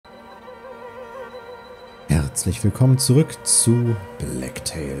Herzlich willkommen zurück zu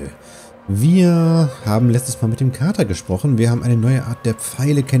Blacktail. Wir haben letztes Mal mit dem Kater gesprochen. Wir haben eine neue Art der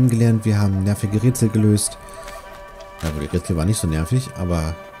Pfeile kennengelernt. Wir haben nervige Rätsel gelöst. Also die Rätsel waren nicht so nervig,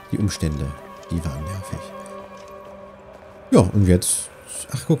 aber die Umstände, die waren nervig. Ja, und jetzt...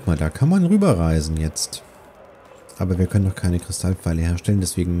 Ach, guck mal, da kann man rüberreisen jetzt. Aber wir können noch keine Kristallpfeile herstellen,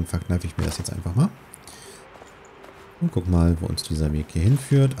 deswegen verkneife ich mir das jetzt einfach mal. Und guck mal, wo uns dieser Weg hier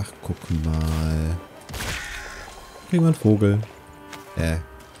hinführt. Ach, guck mal. Kriegen wir einen Vogel.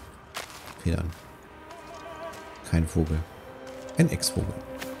 Federn. Kein Vogel. Ein Ex-Vogel.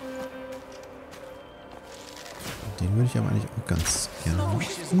 Den würde ich aber eigentlich auch ganz gerne haben.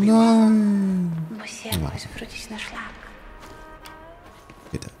 Nein!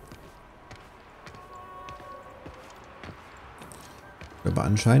 Bitte. Aber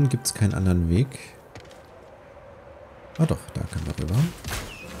anscheinend gibt es keinen anderen Weg. Ah doch, da können wir rüber.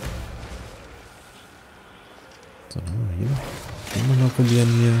 So, dann haben wir hier. Mal probieren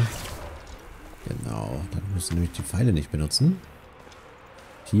hier. Genau, dann müssen wir nämlich die Pfeile nicht benutzen.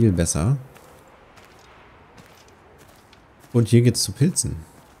 Viel besser. Und hier geht's zu Pilzen.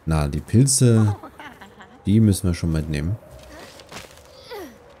 Na, die Pilze, die müssen wir schon mitnehmen.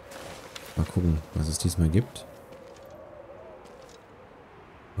 Mal gucken, was es diesmal gibt.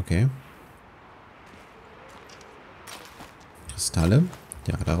 Okay. Kristalle.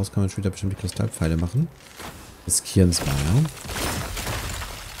 Ja, daraus kann man später bestimmt die Kristallpfeile machen. Riskieren es mal, ja.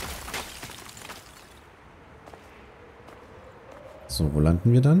 So, wo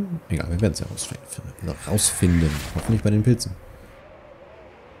landen wir dann? Egal, wir werden es ja rausfinden. Hoffentlich bei den Pilzen.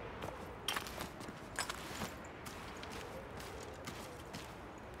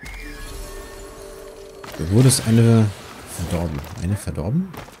 Du wurdest eine verdorben. Eine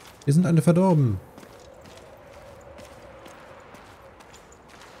verdorben? Wir sind eine verdorben.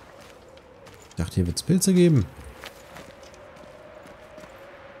 Ich dachte, hier wird es Pilze geben.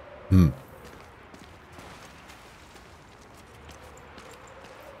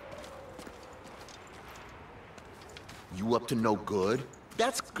 You up to no good?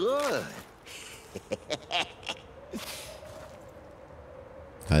 That's good.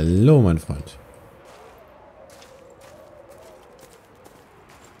 Hallo, mein Freund.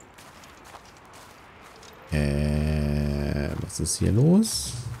 Was ist hier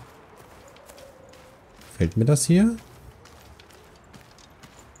los? Fällt mir das hier?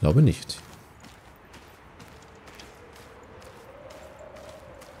 Glaube nicht.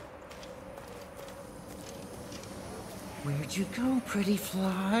 Where'd you go, pretty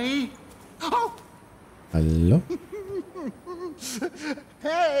fly? Oh! Hallo?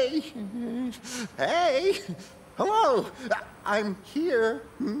 Hey! Hey! Hello! I'm here.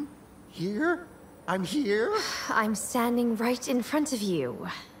 Here? I'm here? I'm standing right in front of you.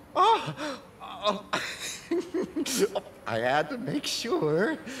 Oh! I had to make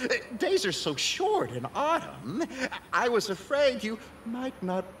sure. Days are so short in autumn. I was afraid you might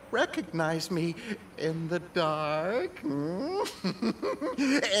not recognize me in the dark.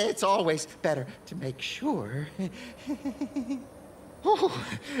 It's always better to make sure. Oh,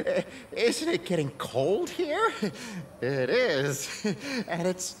 isn't it getting cold here? It is. And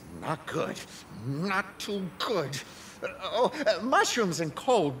it's not good. Not too good. Oh, mushrooms and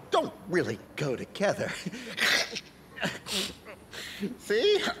cold don't really go together.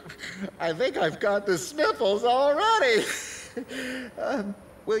 See? I think I've got the sniffles already.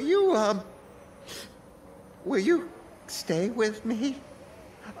 Will you stay with me?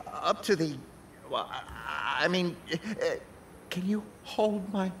 Up to the... Well, I mean, can you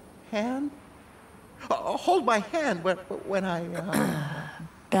hold my hand? Hold my hand when I...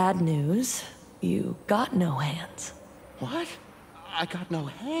 Bad news. You got no hands. What? I got no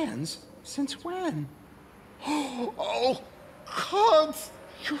hands? Since when? Oh, Cubs!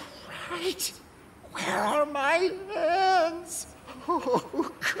 You're right. Where are my hands?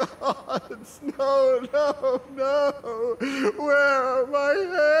 Oh, gods. No, no, no. Where are my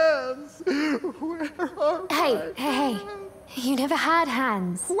hands? Where are my hands? Hey. You never had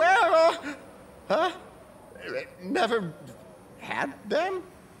hands. Where are... Huh? Never had them?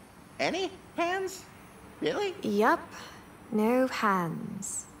 Any hands? Really? Yup. No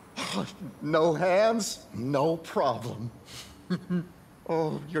hands. No hands? No problem.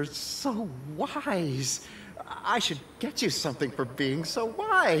 Oh, you're so wise. I should get you something for being so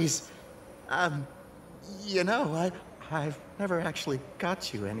wise. You know, I've never actually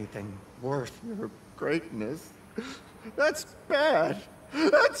got you anything worth your greatness. That's bad.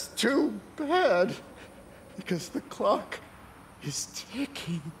 That's too bad. Because the clock is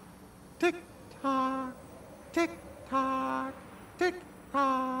ticking. Tick-tock, tick-tock,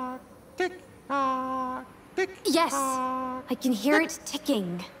 tick-tock, tick-tock, tick. Yes, I can hear it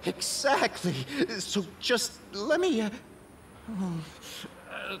ticking. Exactly. So just let me.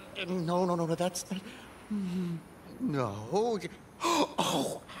 No, that's not. No.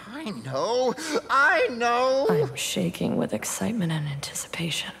 Oh, I know. I'm shaking with excitement and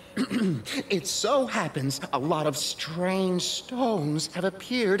anticipation. It so happens a lot of strange stones have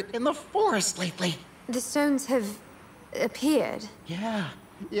appeared in the forest lately. The stones have appeared. Yeah.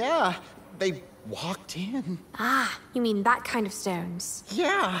 They walked in. Ah, you mean that kind of stones.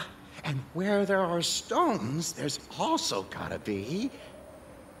 Yeah. And where there are stones, there's also gotta be.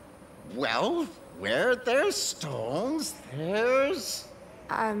 Well, where there's stones, there's.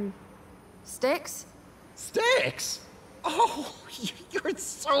 Sticks? Sticks? Oh, you're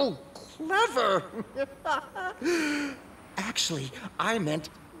so clever. Actually, I meant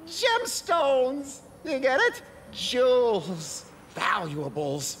gemstones. You get it? Jewels,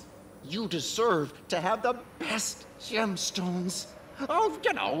 valuables. You deserve to have the best gemstones. Oh,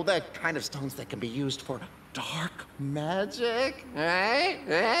 you know, the kind of stones that can be used for dark magic, right?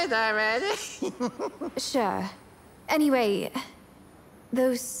 Dark magic? Sure. Anyway,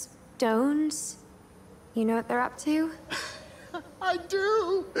 those stones, you know what they're up to? I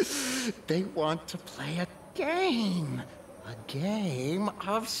do. They want to play a game. A game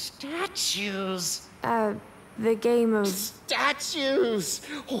of statues. The game of... Statues!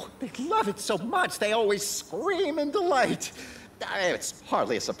 Oh, they love it so much, they always scream in delight. It's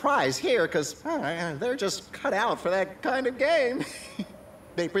hardly a surprise here, because they're just cut out for that kind of game.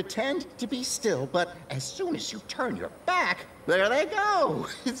 They pretend to be still, but as soon as you turn your back, there they go,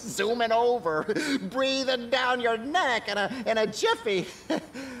 zooming over, breathing down your neck in a jiffy.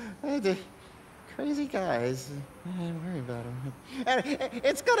 Crazy guys. Don't worry about them. And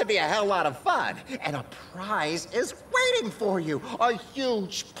it's gonna be a hell lot of fun. And a prize is waiting for you. A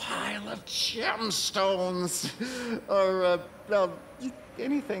huge pile of gemstones. Or, well,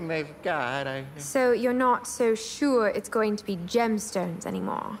 anything they've got. So you're not so sure it's going to be gemstones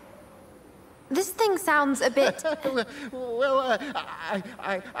anymore? This thing sounds a bit... Well,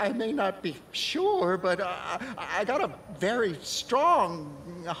 I may not be sure, but I got a very strong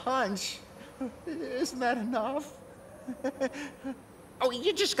hunch. Isn't that enough? Oh,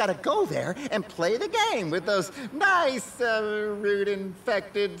 you just gotta go there and play the game with those nice,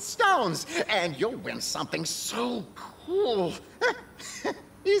 root-infected stones, and you'll win something so cool.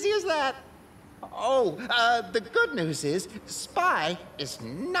 Easy as that. Oh, the good news is, Spy is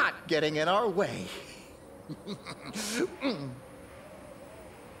not getting in our way.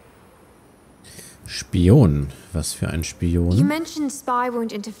 Spion. Was für ein Spion? You mentioned Spy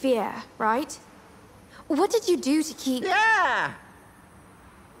won't interfere, right? What did you do to keep... Yeah!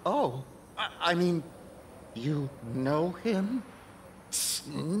 Oh, I mean, you know him?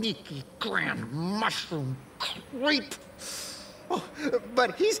 Sneaky grand mushroom creep. Oh,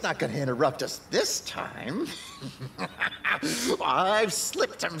 but he's not going to interrupt us this time. I've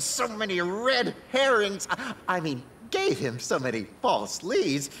slipped him so many red herrings. I mean, gave him so many false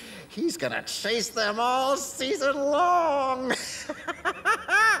leads. He's going to chase them all season long.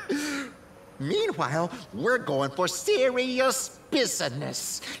 Meanwhile, we're going for serious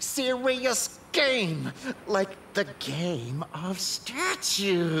business. Serious game. Like the game of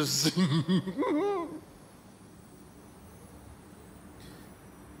statues.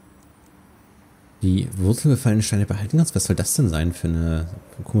 Die wurzelbefallenen Steine behalten ganz. Was soll das denn sein für ein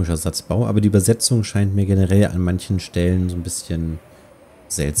komischer Satzbau? Aber die Übersetzung scheint mir generell an manchen Stellen so ein bisschen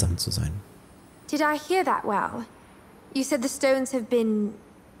seltsam zu sein. Did I hear that well? You said the stones have been...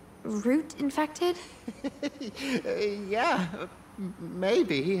 root infected? Yeah,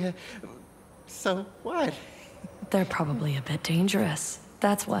 maybe. So what? They're probably a bit dangerous.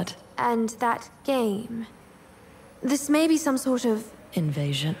 That's what. And that game. This may be some sort of...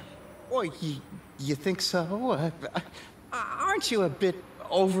 Invasion. Well, you think so? Aren't you a bit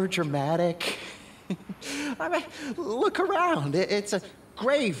overdramatic? I mean, look around. It's a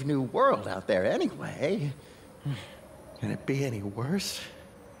grave new world out there anyway. Can it be any worse?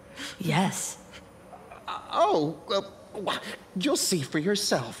 Yes. You'll see for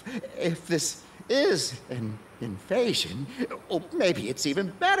yourself. If this is an invasion, well, maybe it's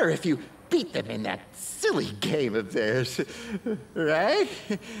even better if you beat them in that silly game of theirs. Right?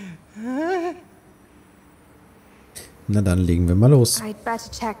 Na dann legen wir mal los. I'd better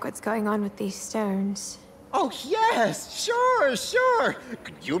check what's going on with these stones. Oh, yes, sure.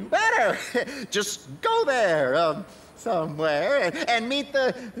 You better. Just go there, somewhere, and meet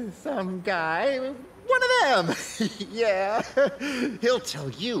some guy, one of them. Yeah, he'll tell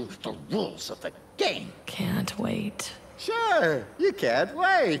you the rules of the game. Can't wait. Sure, you can't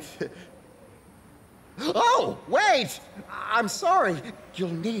wait. Oh, wait! I'm sorry. You'll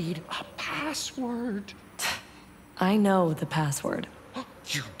need a password. I know the password.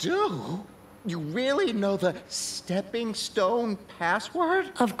 You do? You really know the stepping stone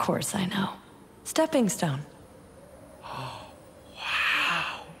password? Of course I know. Stepping stone. Wow.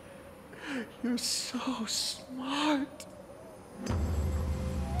 You're so smart.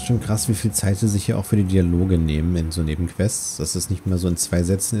 Schon krass, wie viel Zeit sie sich hier auch für die Dialoge nehmen in so Nebenquests. Dass es nicht mehr so in 2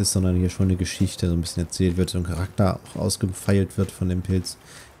 Sätzen ist, sondern hier schon eine Geschichte so ein bisschen erzählt wird, so ein Charakter auch ausgefeilt wird von dem Pilz.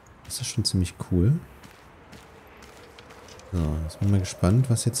 Das ist schon ziemlich cool. So, jetzt bin ich mal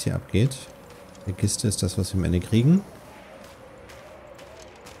gespannt, was jetzt hier abgeht. Die Kiste ist das, was wir am Ende kriegen.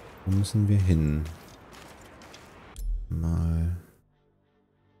 Wo müssen wir hin? Mal.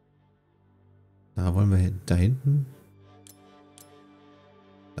 Da wollen wir hin. Da hinten?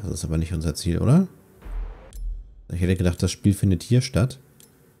 Das ist aber nicht unser Ziel, oder? Ich hätte gedacht, das Spiel findet hier statt.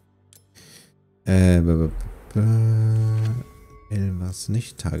 Was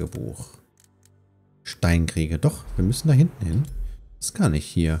nicht? Tagebuch. Steinkriege. Doch, wir müssen da hinten hin. Das ist gar nicht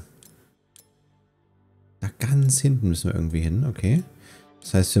hier. Da ganz hinten müssen wir irgendwie hin. Okay.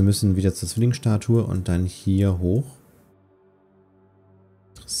 Das heißt, wir müssen wieder zur Zwillingsstatue und dann hier hoch.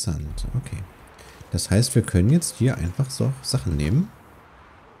 Interessant. Okay. Das heißt, wir können jetzt hier einfach so Sachen nehmen.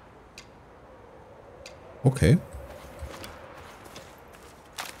 Okay.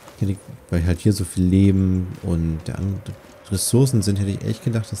 Weil halt hier so viel Leben und Ressourcen sind, hätte ich echt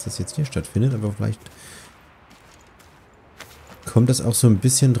gedacht, dass das jetzt hier stattfindet, aber vielleicht kommt das auch so ein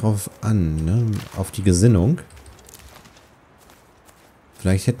bisschen drauf an, ne? Auf die Gesinnung.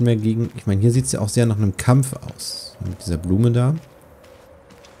 Vielleicht hätten wir ich meine, hier sieht es ja auch sehr nach einem Kampf aus. Mit dieser Blume da.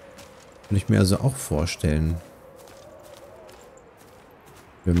 Würde ich mir also auch vorstellen.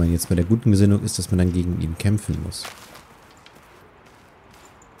 Wenn man jetzt bei der guten Gesinnung ist, dass man dann gegen ihn kämpfen muss.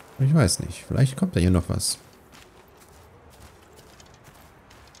 Ich weiß nicht. Vielleicht kommt da hier noch was.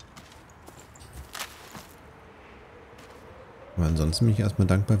 Aber ansonsten bin ich erstmal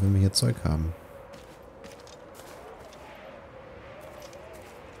dankbar, wenn wir hier Zeug haben.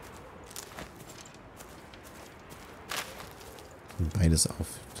 Und beides auf.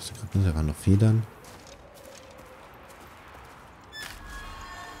 Da waren noch Federn.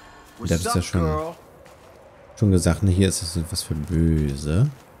 Das ist ja schon gesagt, ne? Hier ist es was für böse.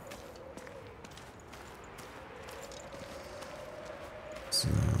 So.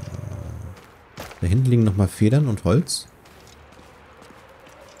 Da hinten liegen nochmal Federn und Holz.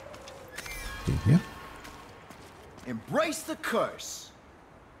 Den hier. Embrace the curse.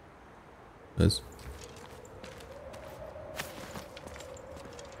 Was?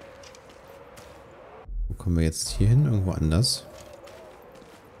 Wo kommen wir jetzt hier hin? Irgendwo anders?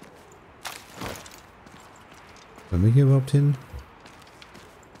 Wollen wir hier überhaupt hin?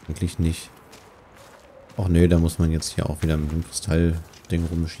 Eigentlich nicht. Ach nee, da muss man jetzt hier auch wieder mit dem Kristallding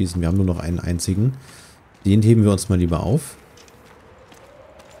rumschießen. Wir haben nur noch einen einzigen. Den heben wir uns mal lieber auf.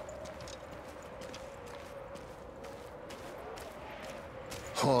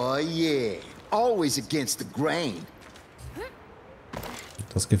 Oh yeah, always against the grain.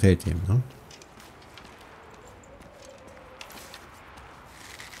 Das gefällt ihm, ne?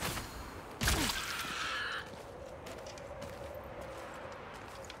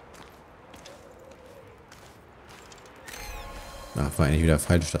 Ach, war eigentlich wieder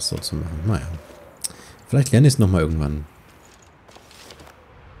falsch, das so zu machen. Naja. Vielleicht lerne ich es nochmal irgendwann.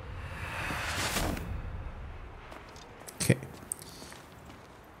 Okay.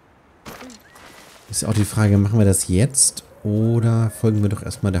 Ist auch die Frage, machen wir das jetzt oder folgen wir doch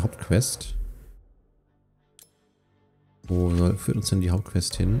erstmal der Hauptquest? Wo führt uns denn die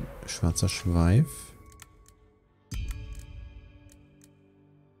Hauptquest hin? Schwarzer Schweif.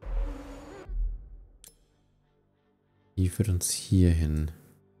 Die führt uns hier hin.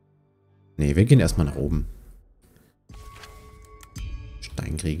 Ne, wir gehen erstmal nach oben.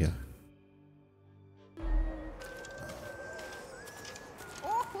 Steinkrieger.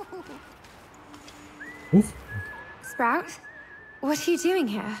 Sprout, what are you doing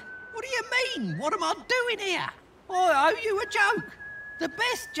here? What do you mean? What am I doing here? I owe you a joke. The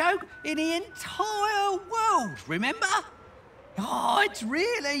best joke in the entire world, remember? Oh, it's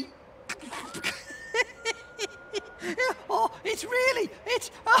really...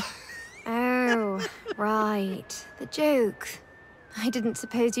 it's... Oh, right. The joke. I didn't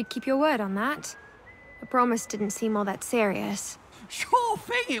suppose you'd keep your word on that. The promise didn't seem all that serious. Sure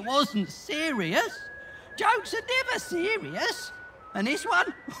thing it wasn't serious. Jokes are never serious. And this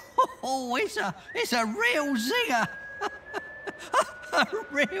one? Oh, it's a real zinger. A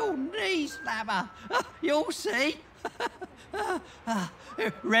real knee slapper. You'll see.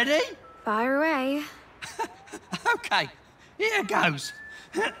 Ready? Fire away. Okay, here goes.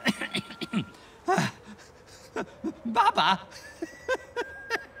 Baba.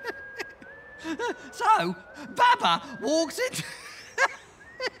 So, Baba walks in.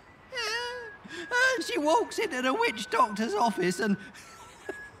 She walks into the witch doctor's office and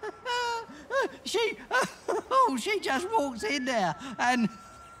she just walks in there and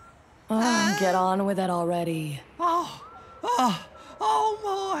Oh, get on with it already. oh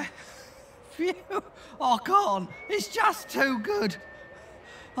my. Phew, I can't. It's just too good.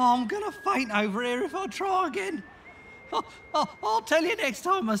 I'm gonna faint over here if I try again. I'll tell you next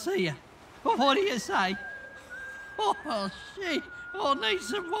time I see you. What do you say? Oh, shit. I need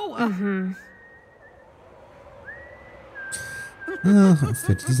some water. Ob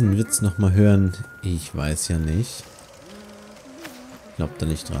wir diesen Witz nochmal hören, ich weiß ja nicht. Glaubt da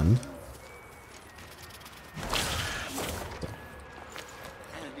nicht dran.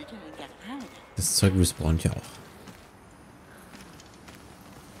 Das Zeug respawnt ja auch.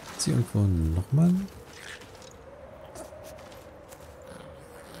 Ist hier irgendwo nochmal?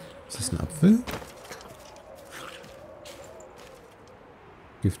 Ist das ein Apfel?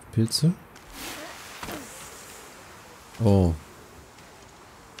 Giftpilze? Oh.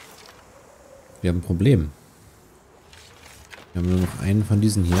 Wir haben ein Problem. Wir haben nur noch einen von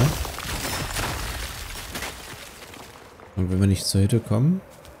diesen hier. Und wenn wir nicht zur Hütte kommen...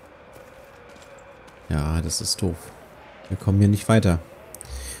 Ja, das ist doof. Wir kommen hier nicht weiter.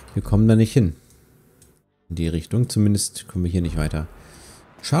 Wir kommen da nicht hin. In die Richtung. Zumindest kommen wir hier nicht weiter.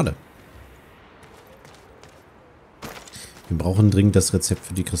 Schade. Wir brauchen dringend das Rezept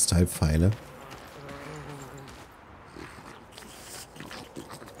für die Kristallpfeile.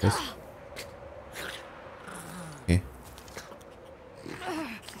 Was? Okay.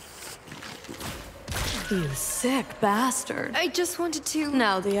 You sick bastard. I just wanted to...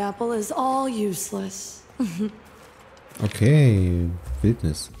 Now the apple is all useless. Okay,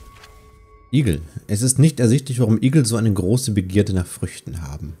 Wildnis. Igel. Es ist nicht ersichtlich, warum Igel so eine große Begierde nach Früchten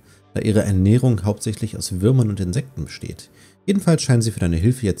haben, da ihre Ernährung hauptsächlich aus Würmern und Insekten besteht. Jedenfalls scheinen sie für deine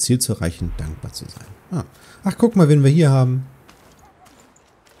Hilfe, ihr Ziel zu erreichen, dankbar zu sein. Ah. Ach, guck mal, wen wir hier haben.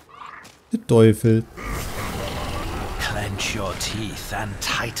 Der Teufel. Clench your teeth and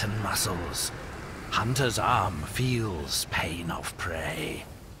tighten muscles. Hunter's arm feels pain of prey.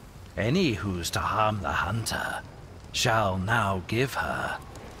 Any who's to harm the hunter shall now give her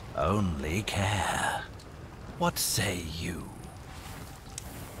only care. What say you?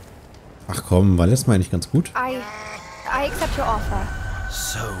 Ach komm, war das mal eigentlich ganz gut? I accept your offer.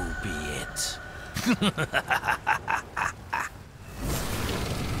 So be it.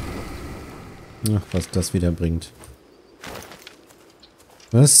 Ach, was das wieder bringt.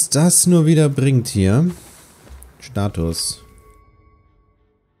 Was das nur wieder bringt hier. Status.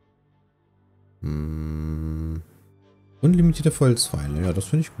 Unlimitierte Holzpfeile. Ja, das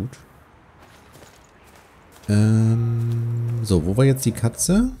finde ich gut. So, wo war jetzt die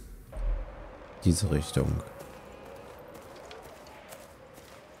Katze? Diese Richtung.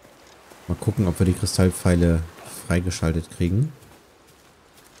 Mal gucken, ob wir die Kristallpfeile freigeschaltet kriegen.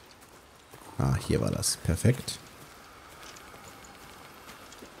 Ah, hier war das. Perfekt.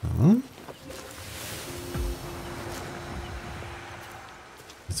 Ja.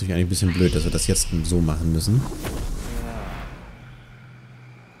 Das ist eigentlich ein bisschen blöd, dass wir das jetzt so machen müssen.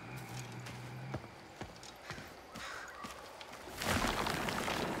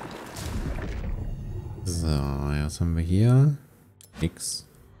 So, ja, was haben wir hier? Nix.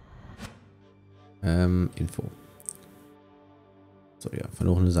 Info. So, ja,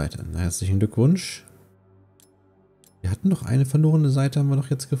 verlorene Seite. Na, herzlichen Glückwunsch. Wir hatten doch eine verlorene Seite, haben wir doch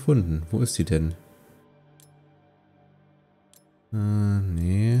jetzt gefunden. Wo ist sie denn?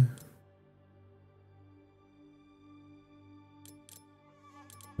 Nee.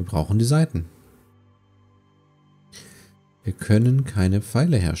 Wir brauchen die Seiten. Wir können keine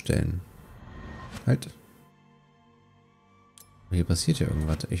Pfeile herstellen. Halt. Hier passiert ja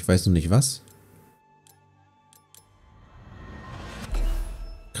irgendwas. Ich weiß noch nicht was.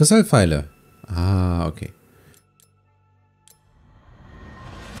 Kristallpfeile. Ah, okay.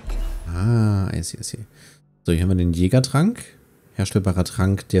 Ah, I see. So, hier haben wir den Jägertrank. Herstellbarer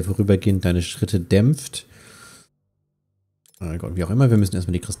Trank, der vorübergehend deine Schritte dämpft. Oh Gott, wie auch immer. Wir müssen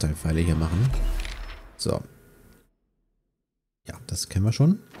erstmal die Kristallpfeile hier machen. So. Ja, das kennen wir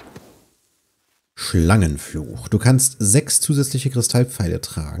schon. Schlangenfluch. Du kannst 6 zusätzliche Kristallpfeile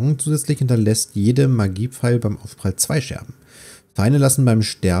tragen. Zusätzlich hinterlässt jede Magiepfeil beim Aufprall 2 Scherben. Feinde lassen beim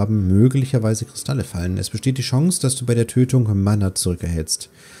Sterben möglicherweise Kristalle fallen. Es besteht die Chance, dass du bei der Tötung Mana zurückerhältst.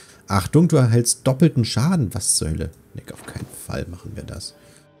 Achtung, du erhältst doppelten Schaden. Was zur Hölle? Nee, auf keinen Fall machen wir das.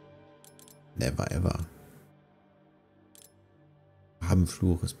 Never ever.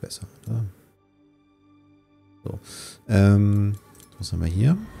 Rabenfluch ist besser, oder? So. Was haben wir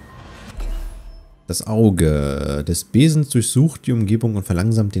hier? Das Auge des Besens durchsucht die Umgebung und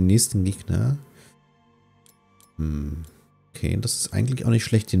verlangsamt den nächsten Gegner. Okay, das ist eigentlich auch nicht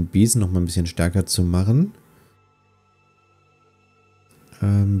schlecht, den Besen noch mal ein bisschen stärker zu machen.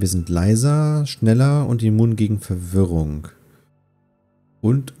 Wir sind leiser, schneller und immun gegen Verwirrung.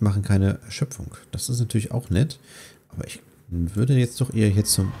 Und machen keine Erschöpfung. Das ist natürlich auch nett. Aber ich würde jetzt doch eher hier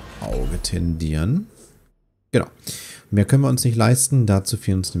zum Auge tendieren. Genau. Mehr können wir uns nicht leisten. Dazu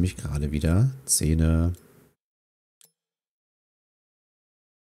fehlen uns nämlich gerade wieder Zähne.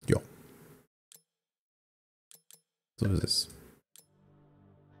 Ja. So ist es.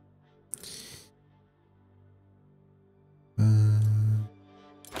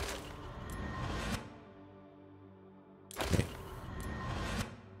 Okay.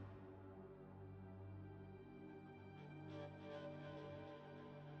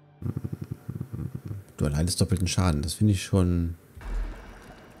 Du erleidest doppelten Schaden. Das finde ich schon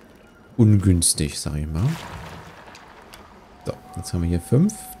ungünstig, sag ich mal. So, jetzt haben wir hier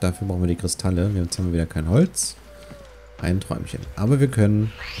 5. Dafür brauchen wir die Kristalle. Jetzt haben wir wieder kein Holz. Ein Träumchen. Aber wir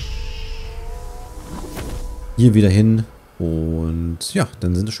können hier wieder hin. Und ja,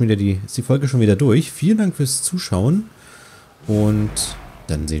 dann ist die Folge schon wieder durch. Vielen Dank fürs Zuschauen. Und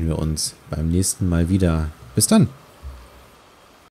dann sehen wir uns beim nächsten Mal wieder. Bis dann.